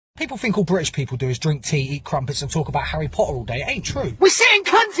People think all British people do is drink tea, eat crumpets and talk about Harry Potter all day. It ain't true. We're sitting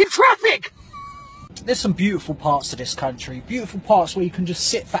cunts in traffic! There's some beautiful parts of this country. Beautiful parts where you can just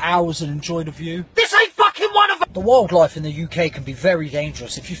sit for hours and enjoy the view. This ain't fucking one of them! The wildlife in the UK can be very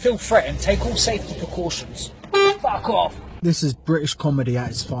dangerous. If you feel threatened, take all safety precautions. Fuck off. This is British comedy at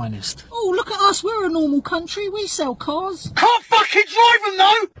its finest. Oh, look at us, we're a normal country, we sell cars. Can't fucking drive them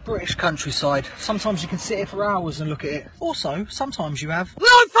though! British countryside. Sometimes you can sit here for hours and look at it. Also, sometimes you have No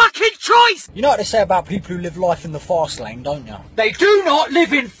fucking choice! You know what they say about people who live life in the fast lane, don't you? They do not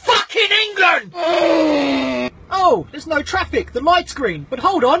live in fucking England! Oh, there's no traffic. The light's green. But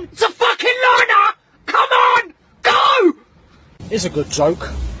hold on. It's a fucking liner! Come on! Go! It's a good joke.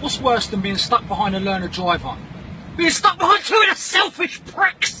 What's worse than being stuck behind a learner driver? Being stuck behind two of the selfish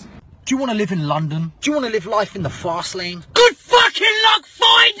pricks! Do you want to live in London? Do you want to live life in the fast lane? Good fucking luck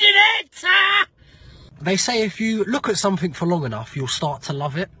finding it! They say if you look at something for long enough, you'll start to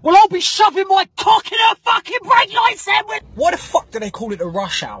love it. Well, I'll be shoving my cock in a fucking brake light sandwich! Why the fuck do they call it a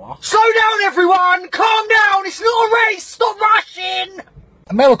rush hour? Slow down, everyone! Calm down! It's not a race! Stop rushing!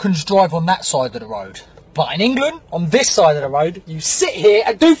 Americans drive on that side of the road. But in England, on this side of the road, you sit here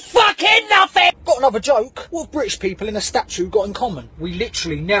and Do fucking nothing! Got another joke? What have British people in a statue got in common? We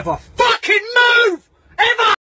literally never Fucking move! Ever!